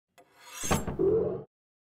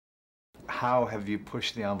how have you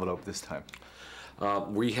pushed the envelope this time?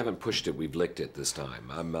 We haven't pushed it, we've licked it this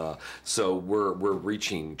time. So we're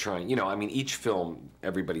reaching, trying, I mean, each film,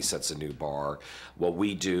 everybody sets a new bar. What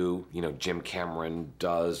we do, Jim Cameron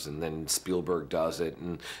does, and then Spielberg does it,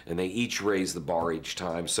 and they each raise the bar each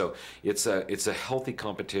time. So it's a healthy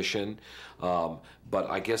competition. But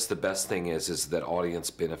I guess the best thing is that audience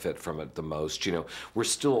benefit from it the most. We're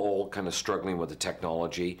still all kind of struggling with the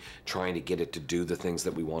technology, trying to get it to do the things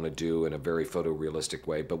that we want to do in a very photorealistic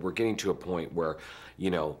way. But we're getting to a point where,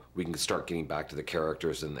 we can start getting back to the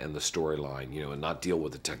characters and the storyline, and not deal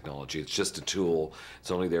with the technology. It's just a tool.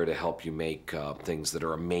 It's only there to help you make things that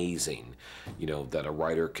are amazing, that a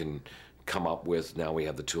writer can come up with. Now we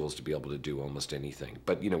have the tools to be able to do almost anything.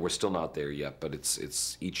 But we're still not there yet. But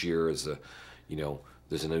it's each year is a,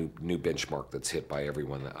 there's a new benchmark that's hit by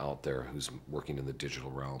everyone out there who's working in the digital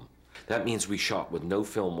realm. That means we shot with no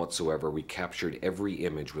film whatsoever. We captured every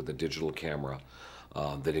image with a digital camera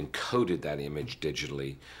that encoded that image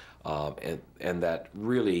digitally, and that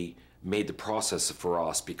really made the process for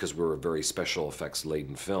us, because we're a very special effects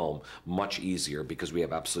laden film, much easier, because we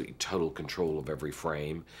have absolutely total control of every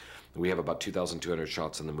frame. We have about 2,200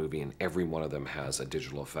 shots in the movie, and every one of them has a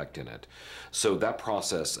digital effect in it. So that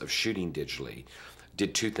process of shooting digitally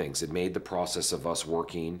did two things. It made the process of us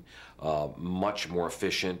working much more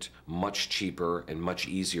efficient, much cheaper, and much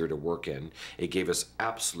easier to work in. It gave us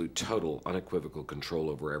absolute, total, unequivocal control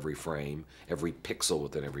over every frame, every pixel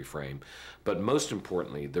within every frame. But most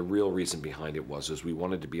importantly, the real reason behind it was we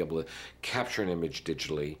wanted to be able to capture an image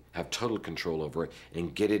digitally, have total control over it,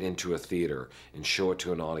 and get it into a theater and show it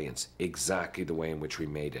to an audience exactly the way in which we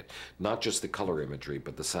made it. Not just the color imagery,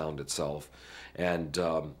 but the sound itself. And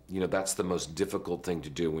that's the most difficult thing to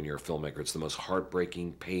do when you're a filmmaker. It's the most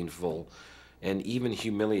heartbreaking, painful, and even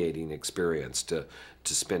humiliating experience to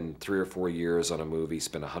spend 3 or 4 years on a movie,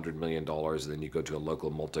 spend $100 million, and then you go to a local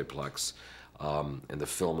multiplex, and the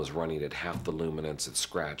film is running at half the luminance. It's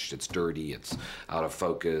scratched, it's dirty, it's out of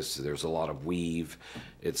focus, there's a lot of weave.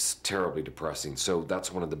 It's terribly depressing. So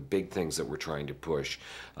that's one of the big things that we're trying to push.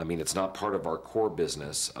 I mean, it's not part of our core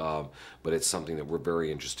business, but it's something that we're very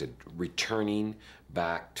interested in, returning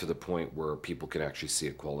back to the point where people can actually see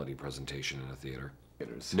a quality presentation in a theater.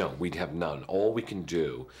 No, we'd have none. All we can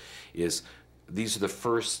do is, these are the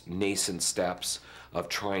first nascent steps of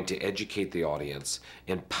trying to educate the audience,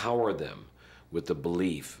 empower them with the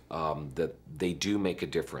belief that they do make a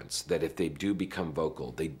difference, that if they do become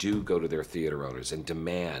vocal, they do go to their theater owners and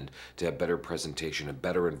demand to have better presentation, a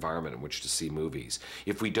better environment in which to see movies.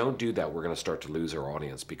 If we don't do that, we're going to start to lose our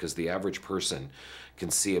audience, because the average person can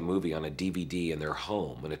see a movie on a DVD in their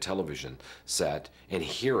home, in a television set, and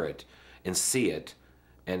hear it and see it,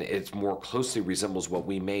 and it more closely resembles what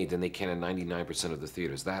we made than they can in 99% of the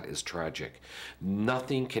theaters. That is tragic.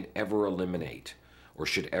 Nothing can ever eliminate or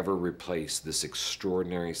should ever replace this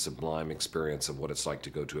extraordinary, sublime experience of what it's like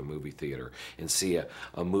to go to a movie theater and see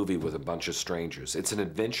a movie with a bunch of strangers. It's an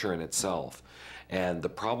adventure in itself. And the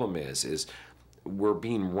problem is we're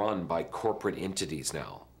being run by corporate entities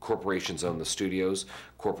now. Corporations own the studios,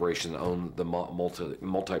 corporations own the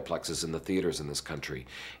multiplexes in the theaters in this country,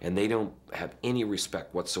 and they don't have any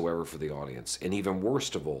respect whatsoever for the audience. And even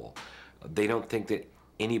worst of all, they don't think that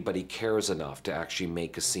anybody cares enough to actually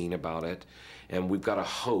make a scene about it. And we've got to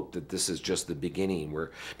hope that this is just the beginning,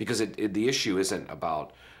 because the issue isn't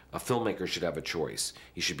about, a filmmaker should have a choice.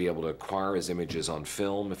 He should be able to acquire his images on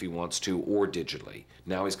film if he wants to, or digitally.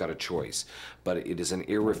 Now he's got a choice. But it is an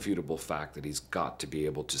irrefutable fact that he's got to be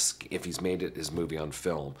able to, if he's made his movie on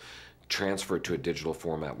film, transfer it to a digital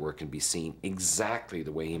format where it can be seen exactly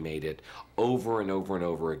the way he made it, over and over and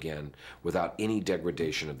over again, without any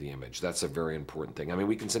degradation of the image. That's a very important thing. I mean,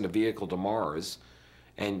 we can send a vehicle to Mars,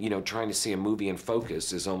 and trying to see a movie in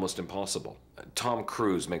focus is almost impossible. Tom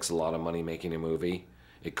Cruise makes a lot of money making a movie.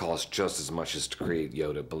 It costs just as much as to create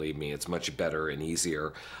Yoda, believe me. It's much better and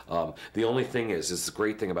easier. The only thing is the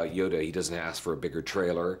great thing about Yoda, he doesn't ask for a bigger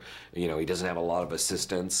trailer. He doesn't have a lot of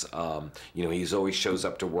assistants. He always shows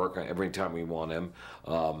up to work every time we want him.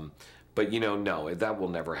 But no, that will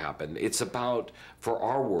never happen. It's about, for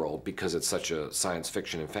our world, because it's such a science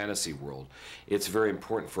fiction and fantasy world, it's very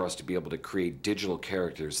important for us to be able to create digital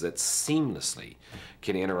characters that seamlessly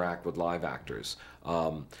can interact with live actors.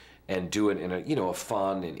 And do it in a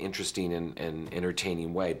fun and interesting and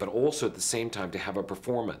entertaining way, but also at the same time to have a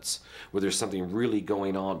performance where there's something really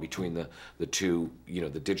going on between the two,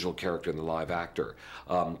 the digital character and the live actor.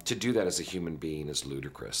 To do that as a human being is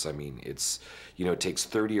ludicrous. I mean, it takes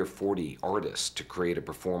 30 or 40 artists to create a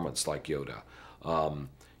performance like Yoda.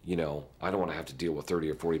 I don't want to have to deal with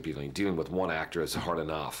 30 or 40 people. Dealing with one actor is hard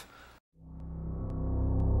enough.